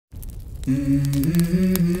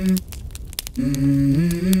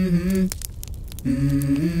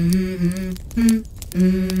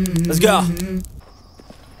Let's go.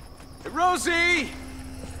 Hey, Rosie!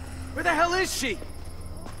 Where the hell is she?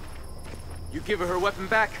 You give her weapon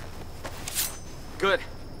back? Good.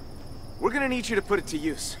 We're gonna need you to put it to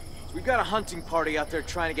use. We've got a hunting party out there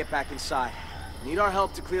trying to get back inside. Need our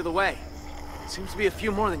help to clear the way. Seems to be a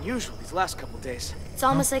few more than usual these last couple days. It's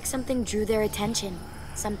almost like something drew their attention.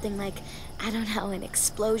 Something like, I don't know, an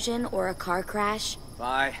explosion or a car crash.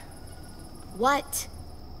 Bye. What?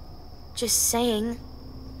 Just saying.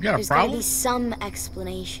 You got a There's gotta problem? be some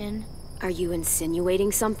explanation. Are you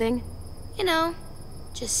insinuating something? You know,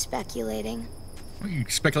 just speculating. Well, you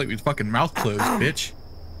speculate with your fucking mouth closed, bitch.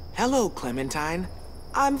 Hello, Clementine.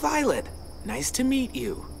 I'm Violet. Nice to meet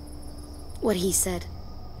you. What he said.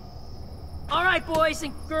 All right, boys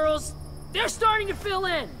and girls, they're starting to fill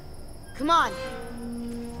in. Come on.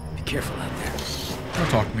 Be careful out there. Don't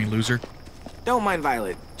talk to me, loser. Don't mind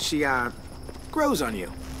Violet. She, grows on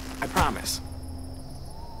you. I promise.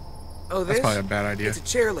 Oh, That's this? probably a bad idea. It's a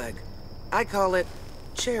chair leg. I call it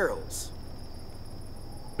Cheryl's.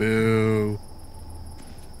 Boo.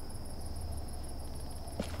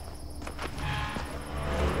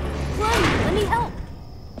 Clem, let me help.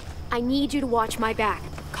 I need you to watch my back.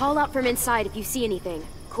 Call out from inside if you see anything.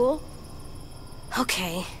 Cool?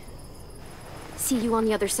 Okay. See you on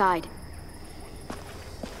the other side.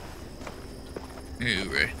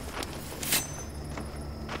 Alright.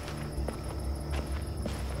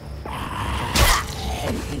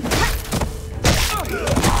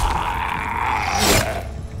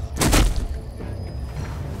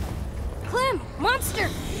 Clem, monster!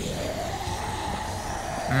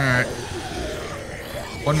 Alright.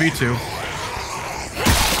 1v2.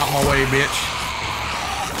 Out my way, bitch.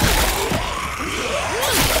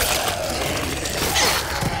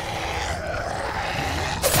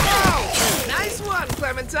 Oh, nice one,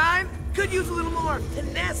 Clementine. Could use a little more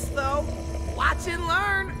finesse, though. Watch and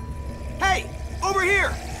learn. Hey, over here.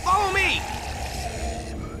 Follow me.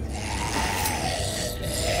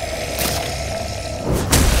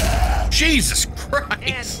 Jesus And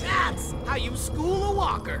Christ! that's how you school a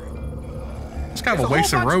walker. It's kind There's of a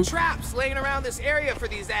waste of whole bunch rope. of traps laying around this area for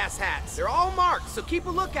these asshats. They're all marked, so keep a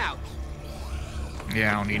lookout.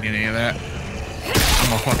 Yeah, I don't need any of that.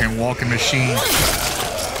 I'm a fucking walking machine.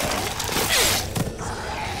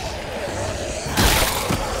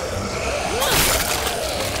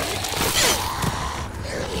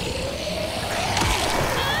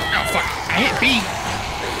 Oh fuck! I hit B.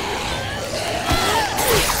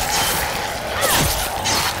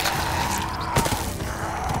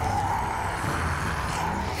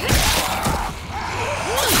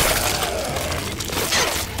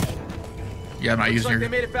 Yeah, I'm not using like they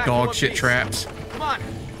made your it back in dog one shit piece. traps. Come on,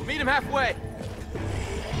 we'll meet him halfway.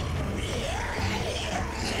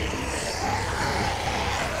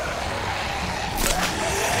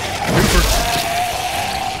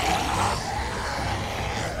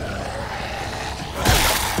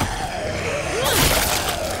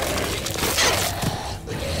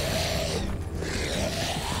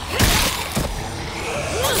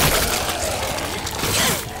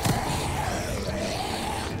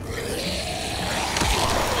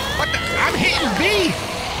 What the? I'm hitting B!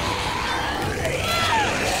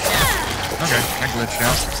 Okay, that glitched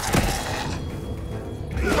out.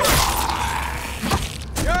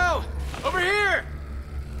 Yo, over here!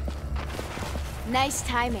 Nice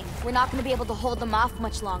timing. We're not gonna be able to hold them off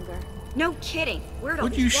much longer. No kidding. Where'd all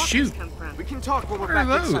What'd you these walkers shoot? come from? We can talk when we're What are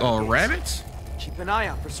back those? inside. Oh, the gates. rabbits? Keep an eye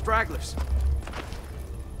out for stragglers.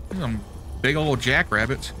 Some big old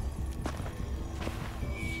jackrabbits.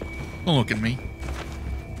 Don't look at me.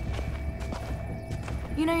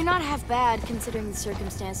 You know, you're not half bad considering the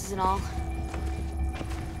circumstances and all.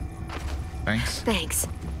 Thanks, Thanks.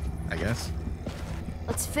 I guess.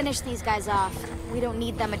 Let's finish these guys off. We don't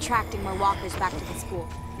need them attracting more walkers back to the school.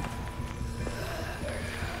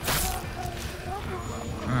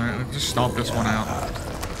 Alright, let's just stomp this one out.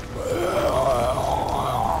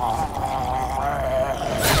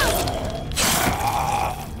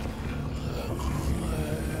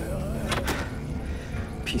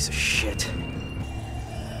 Piece of shit.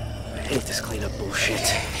 I hate this cleanup bullshit.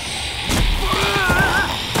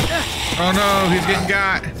 Oh no, he's getting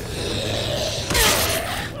got.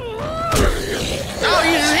 Oh,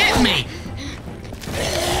 you just hit me!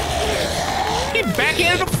 He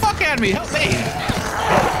backhanded the fuck out of me. Help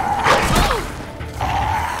me!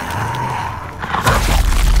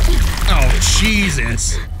 Oh,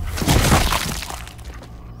 Jesus.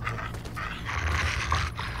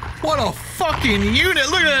 What a fucking unit!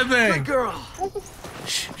 Look at that thing! Good girl.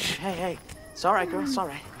 Shh, shh. hey. It's all right, girl. It's all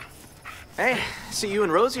right. Hey, see you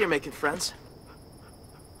and Rosie are making friends.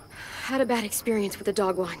 Had a bad experience with the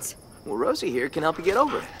dog once. Well, Rosie here can help you get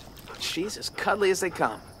over it. She's as cuddly as they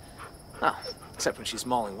come. Oh, except when she's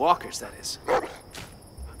mauling walkers, that is.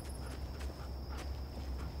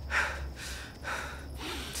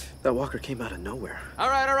 That walker came out of nowhere. All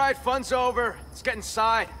right, fun's over. Let's get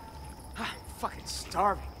inside. I'm fucking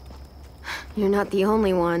starving. You're not the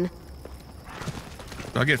only one.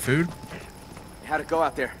 Do I get food? How'd it go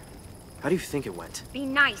out there? How do you think it went? Be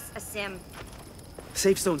nice, Asim.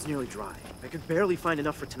 Safe zone's nearly dry. I could barely find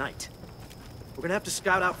enough for tonight. We're gonna have to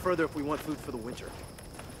scout out further if we want food for the winter.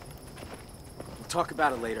 We'll talk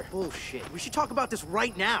about it later. Bullshit. We should talk about this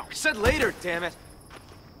right now. I said later, damn it.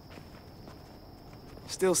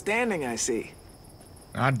 Still standing, I see.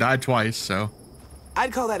 I died twice, so.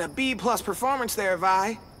 I'd call that a B+ performance there,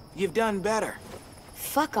 Vi. You've done better.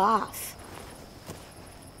 Fuck off.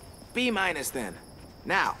 B- then.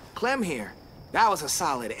 Now, Clem here. That was a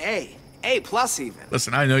solid A. A+ even.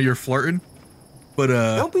 Listen, I know you're flirting, but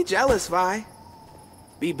Don't be jealous, Vi.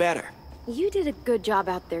 Be better. You did a good job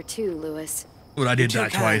out there too, Lewis. but I did You're die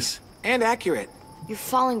too kind. twice. And accurate. You're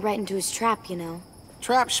falling right into his trap, you know.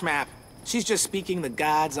 Trap schmap. She's just speaking the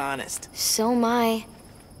God's honest. So am I.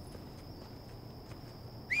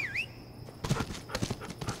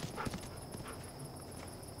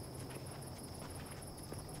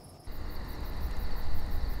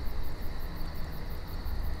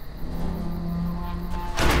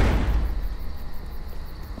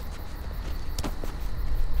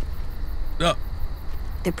 Oh,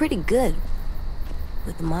 They're pretty good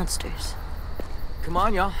with the monsters. Come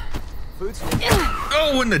on, y'all. Food's here.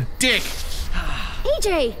 oh, in the dick!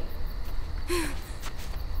 AJ!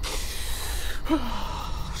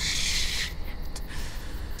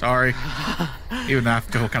 Sorry. Even though I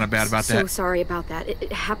feel kind of bad about So that. sorry about that.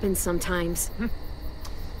 It happens sometimes.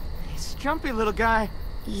 He's a jumpy little guy.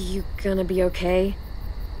 You gonna be okay?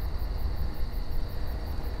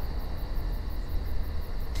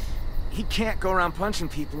 He can't go around punching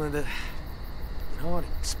people in the... You know, I'd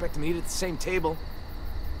expect him to eat at the same table.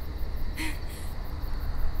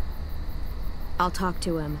 I'll talk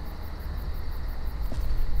to him.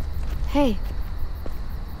 Hey,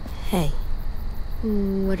 Hey,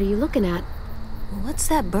 what are you looking at? what's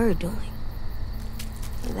that bird doing?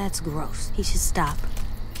 That's gross. He should stop.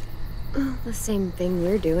 The same thing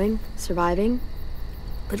we're doing. Surviving.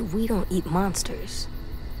 But we don't eat monsters.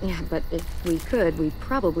 Yeah, but if we could, we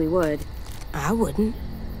probably would. I wouldn't.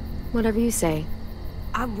 Whatever you say.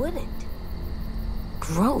 I wouldn't.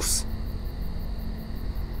 Gross.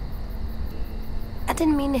 I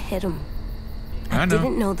didn't mean to hit him. I know.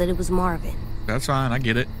 Didn't know that it was Marvin. That's fine, I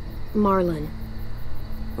get it. Marlon.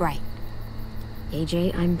 Right.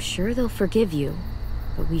 AJ, I'm sure they'll forgive you.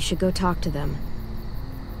 But we should go talk to them.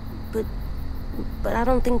 But I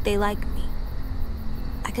don't think they like me.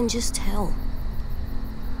 I can just tell.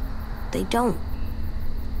 They don't.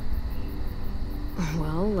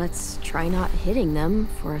 Well, let's try not hitting them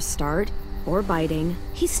for a start. Or biting.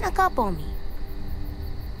 He snuck up on me.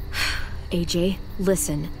 AJ,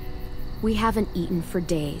 listen. We haven't eaten for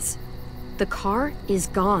days. The car is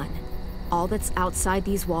gone. All that's outside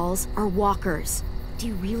these walls are walkers. Do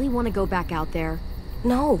you really want to go back out there?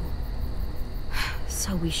 No.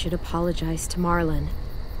 So we should apologize to Marlon.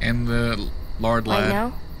 And the Lord Right lad.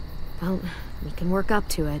 now? Well, we can work up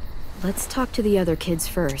to it. Let's talk to the other kids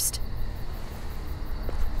first.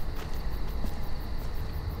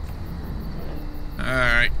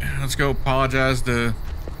 Alright, let's go apologize to...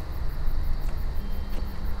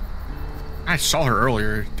 I saw her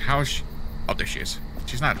earlier. How is she? Oh, there she is.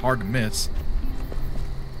 She's not hard to miss.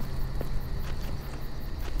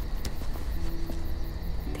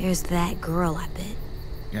 There's that girl, I bet.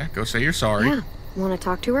 Yeah, go say you're sorry. Yeah. Want to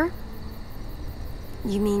talk to her?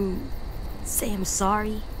 You mean say I'm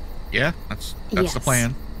sorry? Yeah, that's the Yes.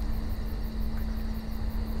 plan.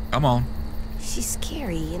 Come on. She's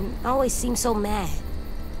scary and always seems so mad.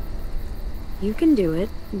 You can do it.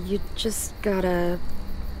 You just gotta...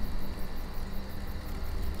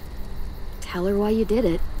 tell her why you did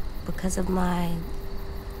it. Because of my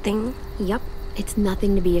thing? Yup. It's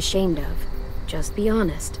nothing to be ashamed of. Just be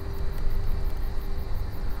honest.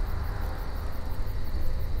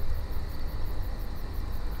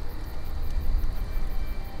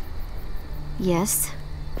 Yes.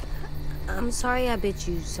 I'm sorry I bit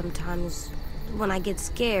you sometimes. When I get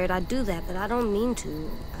scared, I do that, but I don't mean to.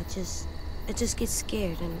 I just get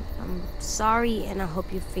scared, and I'm sorry, and I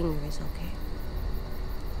hope your finger is okay.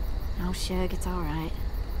 Oh, Shug, it's all right.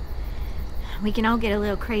 We can all get a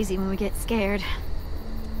little crazy when we get scared.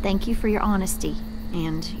 Thank you for your honesty.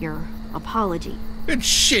 And your apology. Good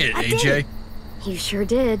shit, I AJ. did. You sure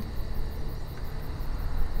did.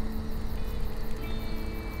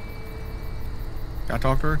 Can I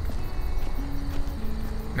talk to her?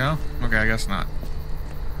 No? Okay, I guess not.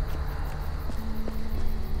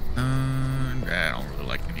 I don't really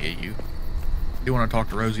like any of you. You want to talk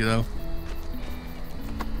to Rosie, though?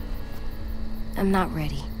 I'm not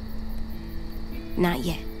ready. Not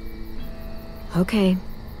yet. Okay.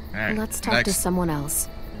 All right, Let's talk to someone else.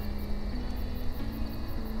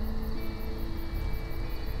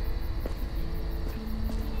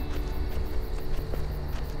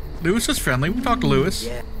 Lewis is friendly. We talked to Lewis.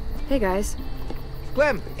 Yeah. Hey, guys.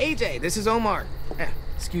 Clem, AJ, this is Omar.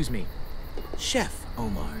 Excuse me. Chef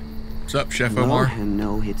Omar. What's up, Chef Well, Omar? and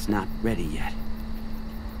no, it's not ready yet.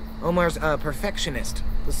 Omar's a perfectionist.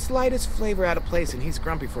 The slightest flavor out of place and he's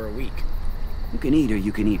grumpy for a week. You can eat or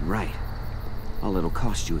you can eat right. All it'll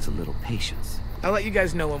cost you is a little patience. I'll let you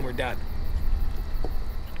guys know when we're done.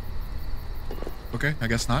 Okay, I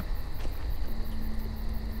guess not.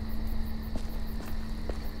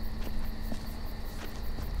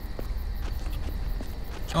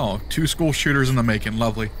 Oh, 2 school shooters in the making.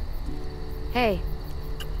 Lovely. Hey.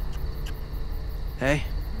 Hey,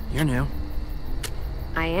 you're new.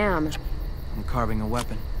 I am. I'm carving a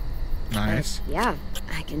weapon. Nice. Yeah,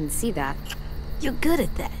 I can see that. You're good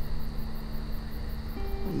at that.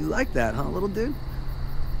 You like that, huh, little dude?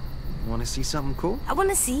 Want to see something cool? I want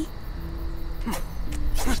to see.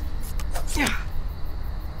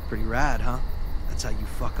 Pretty rad, huh? That's how you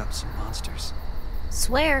fuck up some monsters.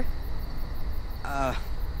 Swear.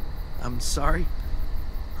 I'm sorry.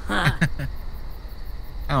 Huh.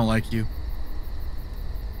 I don't like you.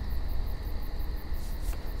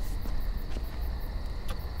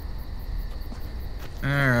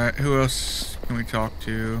 Alright, who else can we talk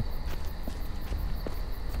to?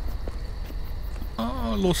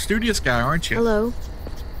 Oh, a little studious guy, aren't you? Hello.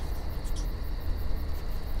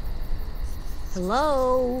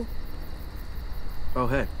 Hello. Oh,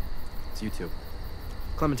 hey. It's you two.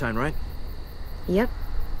 Clementine, right? Yep.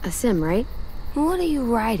 A sim, right? What are you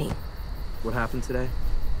writing? What happened today?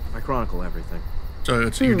 I chronicle everything. So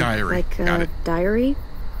it's your diary. Like Got a it. diary?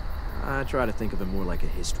 I try to think of it more like a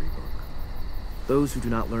history book. Those who do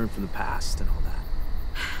not learn from the past and all that.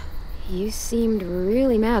 You seemed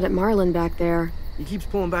really mad at Marlin back there. He keeps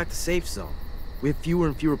pulling back the safe zone. We have fewer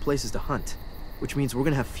and fewer places to hunt, which means we're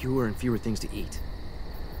gonna have fewer and fewer things to eat.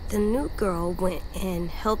 The new girl went and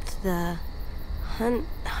helped the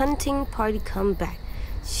hunting party come back.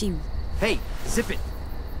 She... Hey, zip it!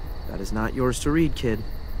 That is not yours to read, kid.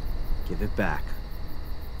 Give it back.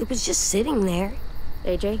 It was just sitting there.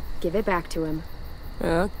 AJ, give it back to him.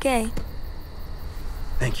 Okay.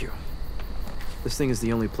 Thank you. This thing is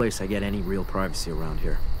the only place I get any real privacy around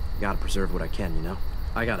here. Gotta preserve what I can, you know?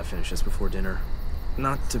 I gotta finish this before dinner.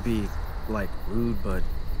 Not to be, like, rude, but,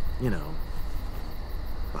 you know.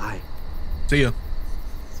 Bye. See ya.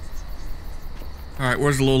 Alright,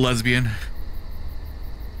 where's the little lesbian?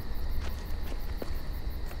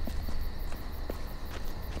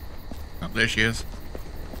 Oh, there she is.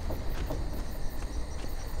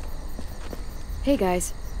 Hey,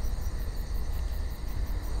 guys.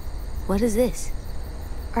 What is this?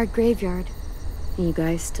 Our graveyard. You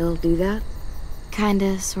guys still do that?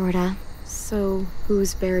 Kinda, sorta. So,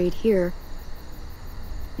 who's buried here?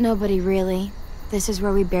 Nobody really. This is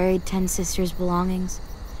where we buried 10 sisters' belongings.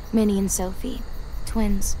 Minnie and Sophie.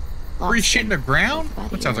 Twins. Free Lost shit in the ground? everybody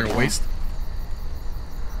That sounds like a over waste.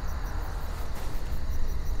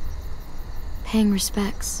 Paying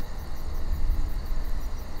respects.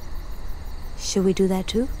 Should we do that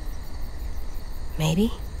too?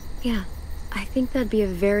 Maybe? Yeah, I think that'd be a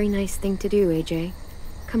very nice thing to do, AJ.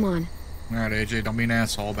 Come on. Alright, AJ, don't be an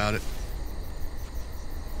asshole about it.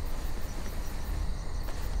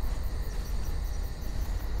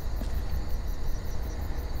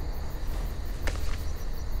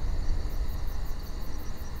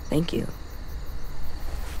 Thank you.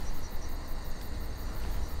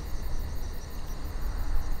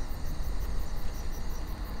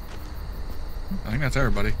 I think that's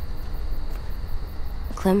everybody.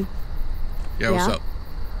 Clem, Yeah, what's Yeah? up?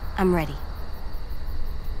 I'm ready.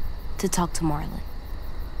 To talk to Marlin.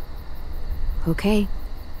 Okay.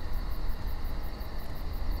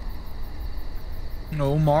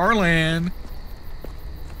 No, Marlin.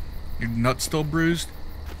 Your nuts still bruised?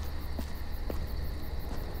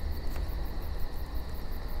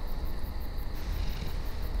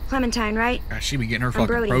 Clementine, right? Gosh, she be getting her fucking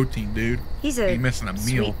Brody. protein, dude. He's Ain't a missing a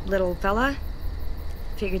sweet meal. little fella.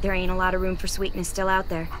 Figured there ain't a lot of room for sweetness still out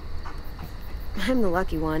there. I'm the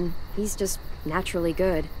lucky one. He's just naturally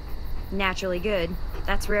good. naturally good.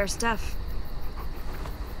 That's rare stuff.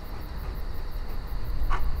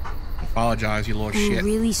 Apologize, you little shit. I'm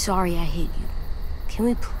really sorry I hit you. Can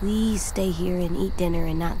we please stay here and eat dinner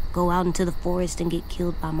and not go out into the forest and get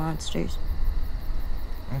killed by monsters?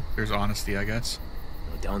 Well, there's honesty, I guess.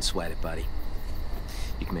 Oh, don't sweat it, buddy.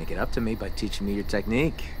 You can make it up to me by teaching me your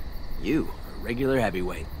technique. You are a regular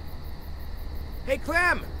heavyweight. Hey,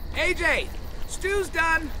 Clem! AJ! Stew's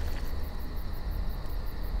done!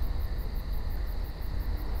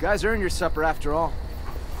 You guys earned your supper after all.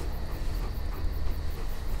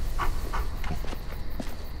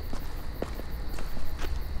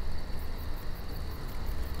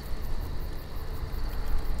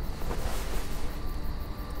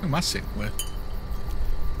 Who am I sitting with?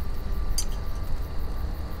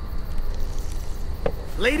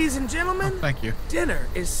 Ladies and gentlemen, Thank you. dinner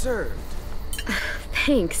is served.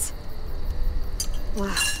 Thanks.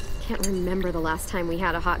 Wow, can't remember the last time we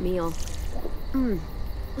had a hot meal.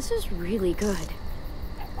 This is really good.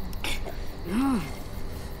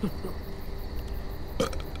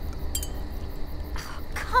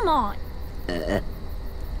 Come on.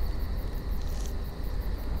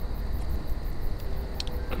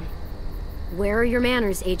 Where are your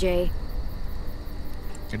manners, AJ?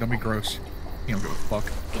 Hey, don't be gross. You don't give a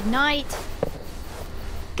fuck. Good night.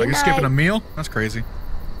 Are you skipping a meal? That's crazy.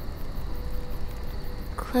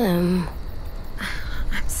 Clem.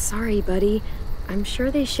 I'm sorry, buddy. I'm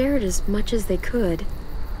sure they shared as much as they could.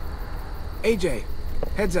 AJ,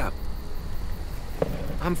 heads up.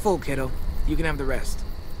 I'm full, kiddo. You can have the rest.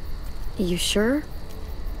 You sure?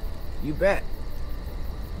 You bet.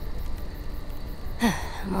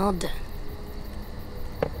 I'm all done.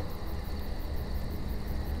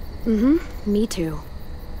 Me too.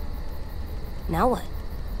 Now what?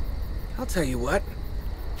 I'll tell you what.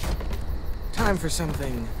 Time for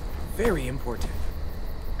something very important.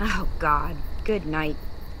 Oh, God. Good night.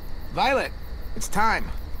 Violet, it's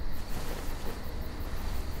time.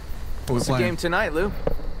 What's the game tonight, Lou?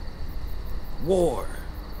 War.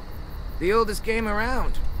 The oldest game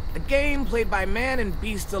around. A game played by man and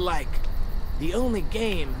beast alike. The only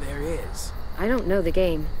game there is. I don't know the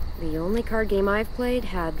game. The only card game I've played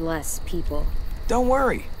had less people. Don't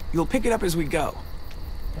worry. You'll pick it up as we go.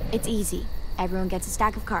 It's easy. Everyone gets a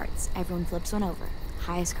stack of cards. Everyone flips one over.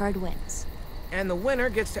 Highest card wins. And the winner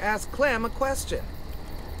gets to ask Clem a question.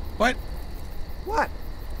 What? What?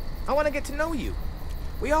 I want to get to know you.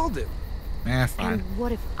 We all do. Fine. And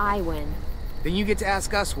what if I win? Then you get to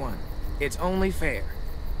ask us one. It's only fair.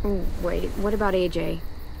 Oh, wait, what about AJ?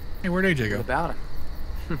 Hey, where'd AJ What go? about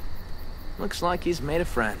him? Looks like he's made a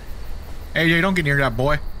friend. AJ, don't get near that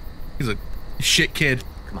boy. He's a shit kid.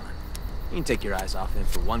 Come on. You can take your eyes off him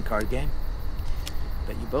for one card game.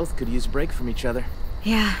 Bet you both could use a break from each other.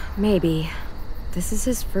 Yeah, maybe. This is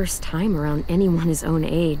his first time around anyone his own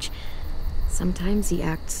age. Sometimes he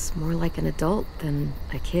acts more like an adult than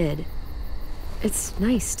a kid. It's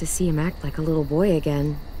nice to see him act like a little boy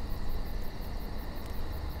again.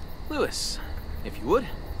 Lewis, if you would.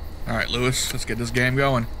 All right, Lewis, let's get this game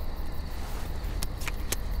going.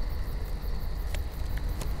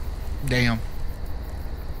 Damn.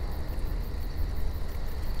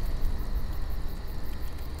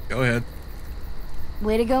 Go ahead.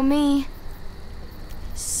 Way to go, me.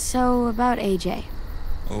 So, about AJ.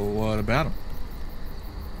 Oh, what about him?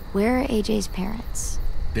 Where are AJ's parents?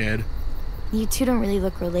 Dead. You two don't really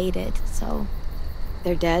look related, so...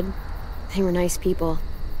 They're dead. They were nice people.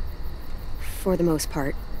 For the most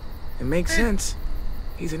part. It makes sense.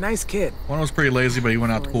 He's a nice kid. One was pretty lazy, but he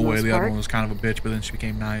went out the For cool the way. most The other part. one was kind of a bitch, but then she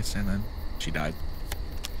became nice, and then she died.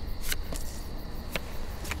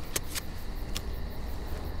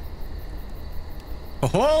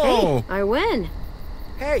 Oh! Hey, I win.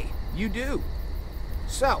 Hey, you do.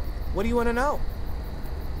 So, what do you want to know?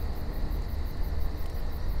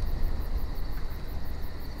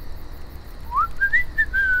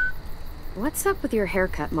 What's up with your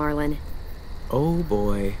haircut, Marlon? Oh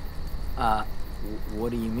boy. What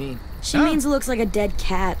do you mean? She means it looks like a dead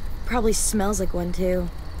cat. Probably smells like one, too.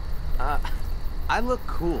 I look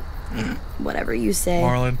cool. Whatever you say.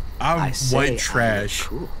 Marlon, I'm I say I white look trash,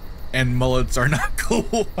 cool. and mullets are not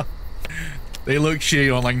cool. They look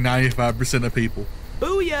shitty on like 95% of people.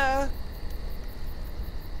 Booyah!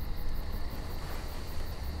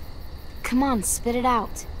 Come on, spit it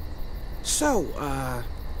out. So,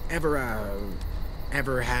 ever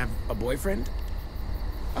have a boyfriend?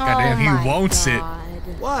 Goddamn, he my wants it. God.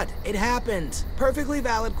 What? It happens. Perfectly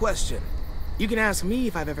valid question. You can ask me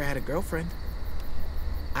if I've ever had a girlfriend.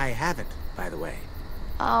 I haven't, by the way.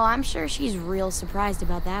 Oh, I'm sure she's real surprised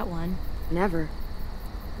about that one. Never.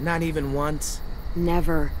 Not even once.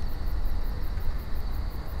 Never.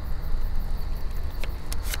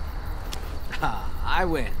 I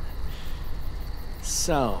win.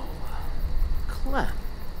 So, Clem,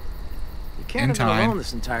 you can't have been alone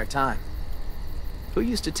this entire time. Who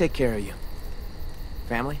used to take care of you?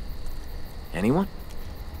 Family? Anyone?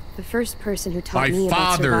 The first person who taught My me about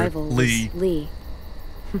father, survival Lee. was Lee.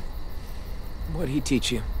 What'd he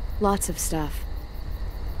teach you? Lots of stuff.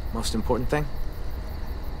 Most important thing?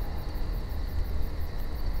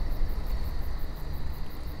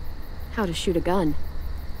 How to shoot a gun.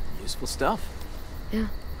 Useful stuff. Yeah,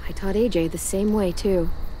 I taught AJ the same way, too.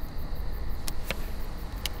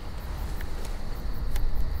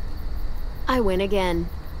 I win again.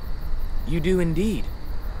 You do indeed.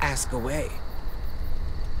 Ask away.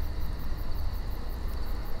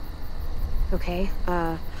 Okay,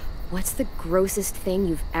 what's the grossest thing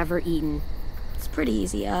you've ever eaten? It's pretty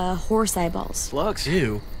easy. Horse eyeballs. Slugs.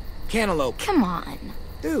 Ew. Cantaloupe. Come on.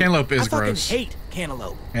 Dude, Cantaloupe is I fucking gross. hate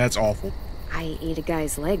cantaloupe. Yeah, that's awful. I ate a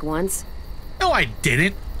guy's leg once. No, I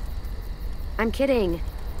didn't. I'm kidding.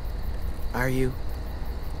 Are you?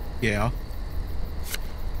 Yeah.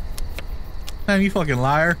 Man, you fucking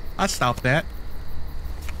liar. I stopped that.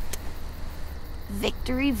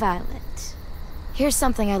 Victory Violet. Here's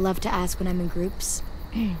something I love to ask when I'm in groups.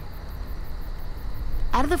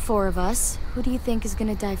 Out of the four of us, who do you think is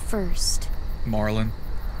gonna die first? Marlon.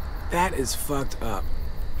 That is fucked up.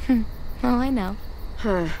 Well, I know.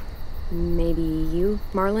 Huh. Maybe you,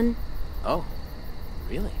 Marlon? Oh,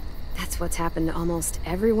 really? That's what's happened to almost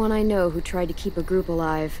everyone I know who tried to keep a group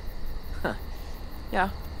alive. Huh. Yeah.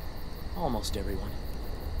 Almost everyone.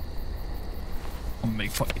 I'm gonna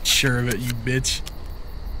make fucking sure of it, you bitch.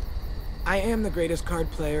 I am the greatest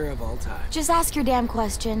card player of all time. Just ask your damn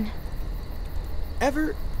question.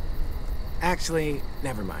 Ever? Actually,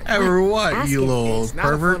 never mind. Ever what, Ask you it. little It's not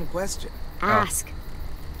pervert? a fun question. Ask.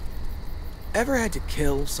 Ever had to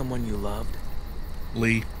kill someone you loved?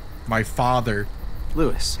 Lee. My father.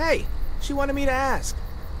 Lewis. Hey, she wanted me to ask.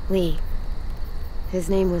 Lee. His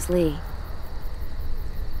name was Lee.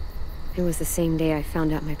 It was the same day I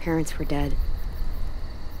found out my parents were dead.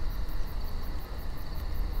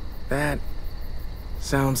 That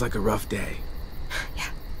sounds like a rough day. Yeah.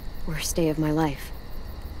 Worst day of my life.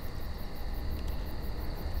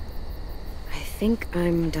 I think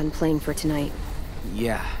I'm done playing for tonight.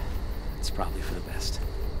 Yeah, it's probably for the best.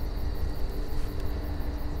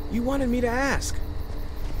 You wanted me to ask.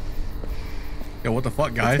 Yo, what the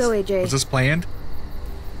fuck, guys? Let's go, AJ. Was this planned?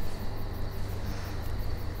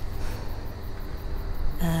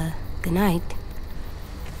 Good night.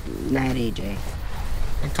 Night, AJ.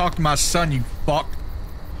 Don't talk to my son, you fuck.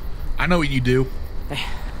 I know what you do.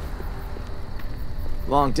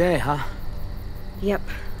 Long day, huh? Yep.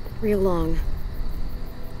 Real long.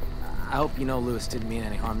 I hope you know Lewis didn't mean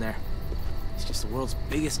any harm there. He's just the world's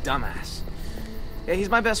biggest dumbass. Yeah, he's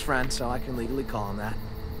my best friend, so I can legally call him that.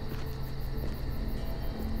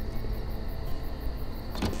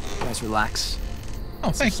 You guys relax. Oh,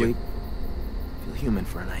 thank you. Sleep. Feel human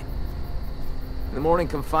for a night. In the morning,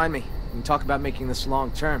 come find me. We can talk about making this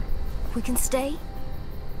long term. We can stay?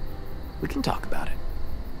 We can talk about it.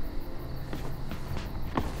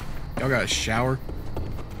 Y'all got a shower?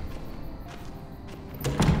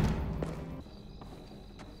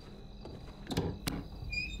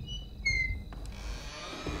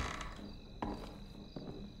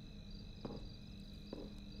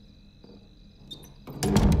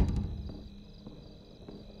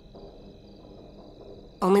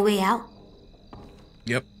 Only way out?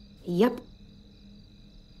 Yep. Yep.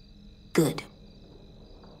 Good.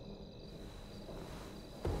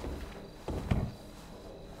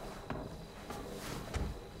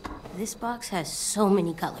 This box has so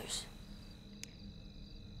many colors.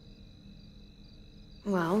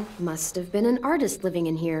 Well, must have been an artist living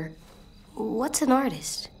in here. What's an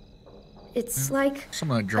artist? It's like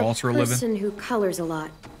Someone that draws for a a living. person who colors a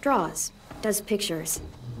lot, draws, does pictures.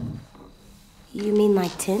 You mean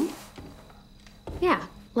like 10? Yeah,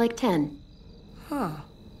 like 10. Huh.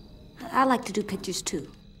 I like to do pictures too.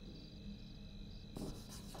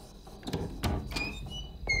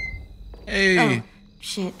 Hey. Oh,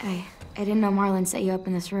 shit. I didn't know Marlon set you up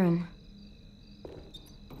in this room.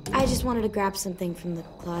 I just wanted to grab something from the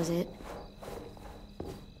closet.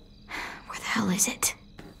 Where the hell is it?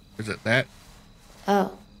 Is it that?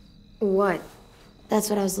 Oh, What? that's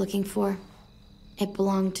what I was looking for. It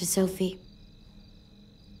belonged to Sophie.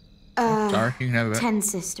 Uh, Sorry, you can have it. Ten's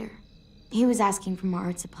sister. He was asking for more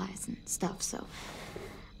art supplies and stuff, so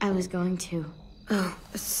I was going to. Oh,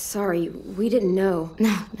 sorry, we didn't know.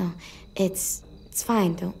 No, it's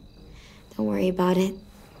fine. Don't worry about it.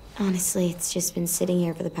 Honestly, it's just been sitting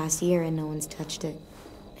here for the past year and no one's touched it.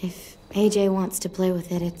 If AJ wants to play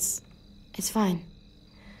with it, it's fine.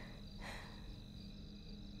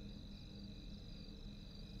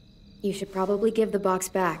 You should probably give the box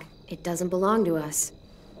back. It doesn't belong to us.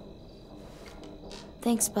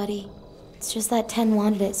 Thanks, buddy. It's just that Ten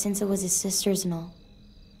wanted it since it was his sister's and all.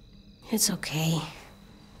 It's okay.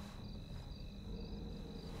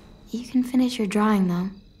 You can finish your drawing, though.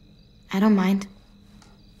 I don't mind.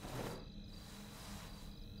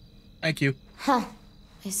 Thank you. Huh.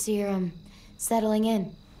 I see you're, settling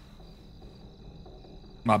in.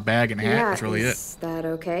 My bag and hat, Yeah, that's really it. is that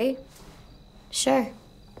okay? Sure.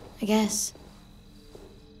 I guess.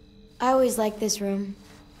 I always liked this room.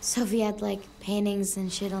 Sophie had, like, paintings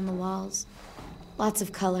and shit on the walls. Lots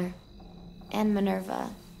of color. And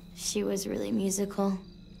Minerva. She was really musical.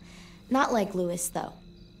 Not like Louis, though.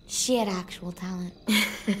 She had actual talent.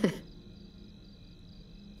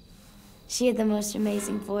 She had the most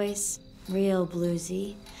amazing voice. Real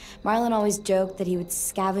bluesy. Marlon always joked that he would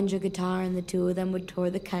scavenge a guitar and the two of them would tour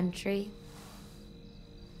the country.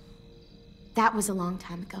 That was a long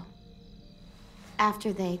time ago.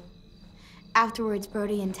 Afterwards,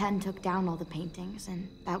 Brody and Ten took down all the paintings, and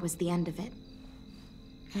that was the end of it.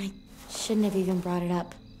 I shouldn't have even brought it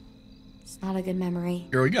up. It's not a good memory.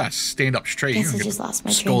 Girl, you gotta stand up straight. Guess You I can just get lost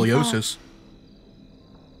my train of thought. scoliosis.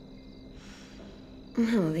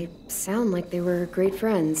 Oh, they sound like they were great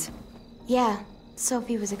friends. Yeah,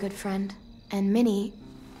 Sophie was a good friend. And Minnie,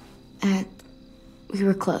 we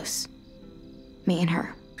were close. Me and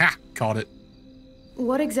her. Ha! Caught it.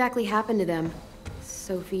 What exactly happened to them?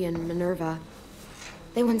 Sophie and Minerva.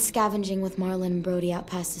 They went scavenging with Marlon and Brody out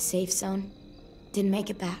past the safe zone. Didn't make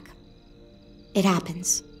it back. It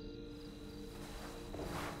happens.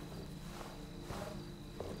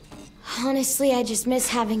 Honestly, I just miss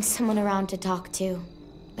having someone around to talk to.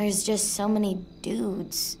 There's just so many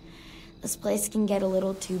dudes. This place can get a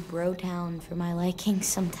little too bro-town for my liking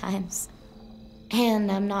sometimes.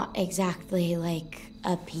 And I'm not exactly, like,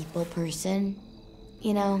 a people person,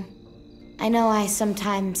 you know? I know I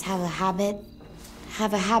sometimes have a habit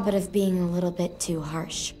of being a little bit too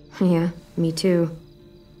harsh. Yeah, me too.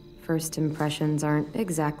 First impressions aren't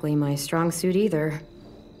exactly my strong suit either.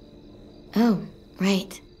 Oh,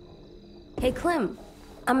 right. Hey, Clem,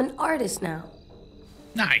 I'm an artist now.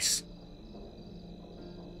 Nice.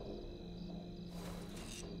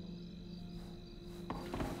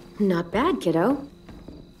 Not bad, kiddo.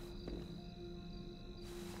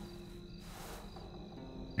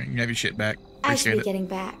 You can have your shit back. I should Appreciate be it. getting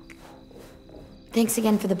back. Thanks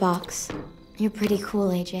again for the box. You're pretty cool,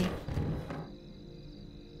 AJ.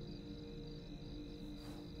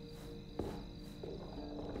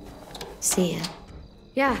 See ya.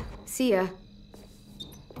 Yeah, see ya.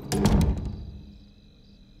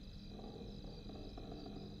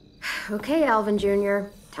 Okay, Alvin Jr.,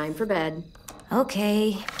 time for bed.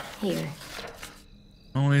 Okay, here.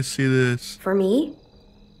 I want to see this. For me?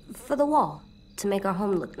 For the wall, to make our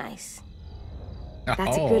home look nice.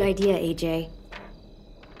 That's a good idea, AJ.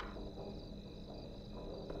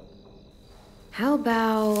 How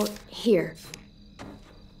about here?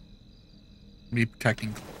 Me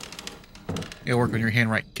protecting. You gotta work on your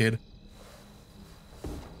handwriting, kid.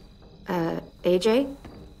 AJ?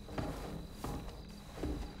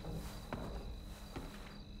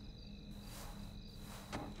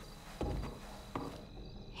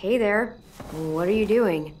 Hey there. What are you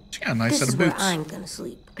doing? She got a nice This set is of where boots. I'm gonna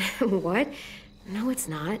sleep. What? No, it's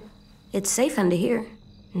not. It's safe under here.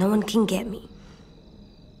 No one can get me.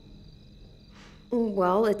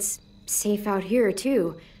 Well, it's safe out here,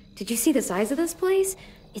 too. Did you see the size of this place?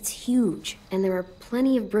 It's huge, and there are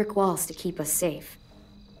plenty of brick walls to keep us safe.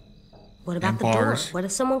 What about And the door? bars. What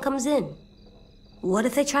if someone comes in? What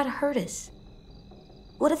if they try to hurt us?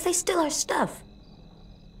 What if they steal our stuff?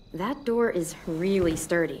 That door is really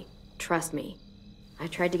sturdy. Trust me. I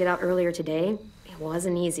tried to get out earlier today. It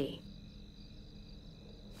wasn't easy.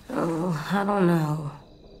 Oh, I don't know.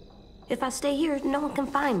 If I stay here, no one can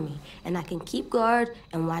find me, and I can keep guard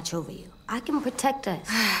and watch over you. I can protect us.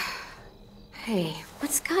 Hey,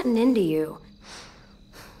 what's gotten into you?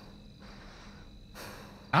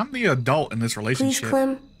 I'm the adult in this Please, relationship.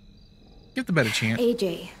 Clem? Give the bed a chance.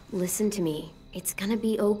 AJ, listen to me. It's gonna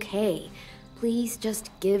be okay. Please just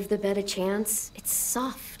give the bed a chance. It's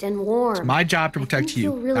soft and warm. It's my job to I protect think you,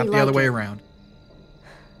 you'll really not the like other way it. around.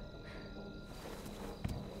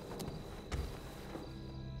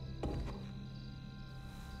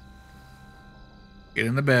 Get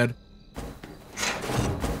in the bed.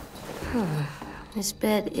 This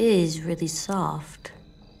bed is really soft.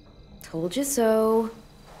 Told you so.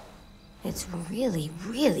 It's really,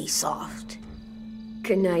 really soft.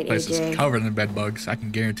 Good night, Place AJ. is covered in bed bugs. I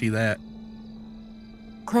can guarantee that.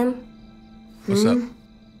 Clem, What's up?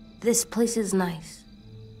 this place is nice.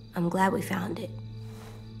 I'm glad we found it.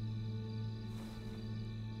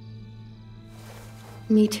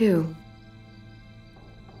 Me too.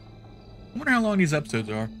 I wonder how long these episodes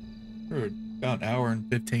are. We're about an hour and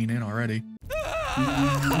 15 in already.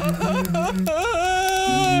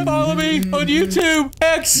 Follow me on YouTube,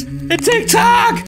 X, and TikTok!